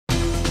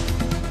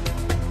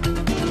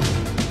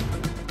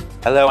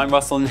Hello, I'm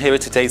Russell and here are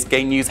today's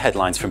gay news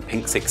headlines from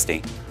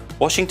Pinksixty.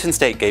 Washington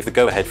State gave the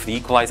go-ahead for the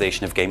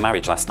equalisation of gay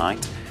marriage last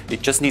night.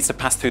 It just needs to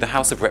pass through the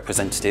House of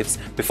Representatives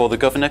before the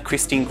Governor,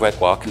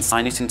 Gregoire, can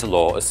sign it into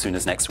law as soon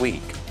as next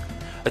week.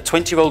 A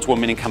 20-year-old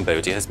woman in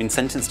Cambodia has been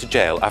sentenced to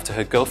jail after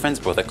her girlfriend's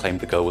brother claimed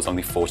the girl was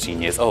only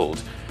 14 years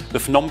old. The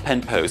Phnom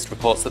Penh Post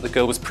reports that the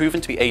girl was proven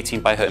to be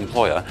 18 by her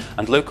employer,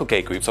 and local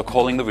gay groups are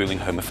calling the ruling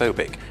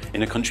homophobic,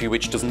 in a country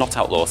which does not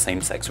outlaw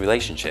same-sex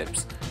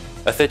relationships.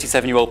 A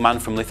 37-year-old man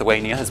from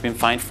Lithuania has been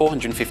fined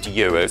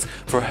 €450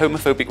 for a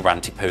homophobic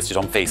rant he posted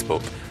on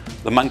Facebook.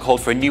 The man called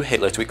for a new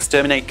Hitler to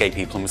exterminate gay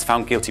people and was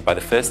found guilty by the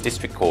First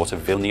District Court of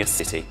Vilnius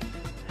City.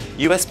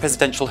 US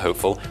presidential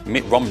hopeful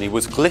Mitt Romney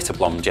was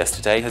glitter-bombed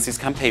yesterday as his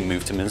campaign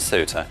moved to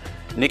Minnesota.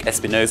 Nick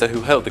Espinosa,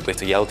 who hurled the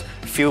glitter, yelled,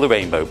 "Feel the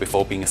rainbow,"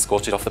 before being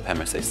escorted off the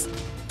premises.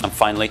 And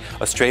finally,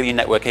 Australian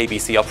network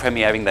ABC are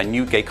premiering their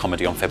new gay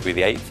comedy on February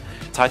the 8th.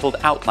 Titled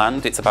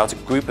Outland, it's about a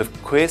group of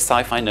queer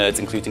sci-fi nerds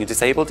including a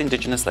disabled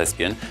indigenous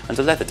lesbian and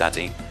a leather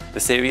daddy.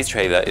 The series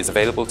trailer is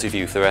available to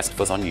view for the rest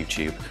of us on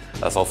YouTube.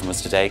 That's all from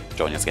us today.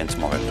 Join us again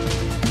tomorrow.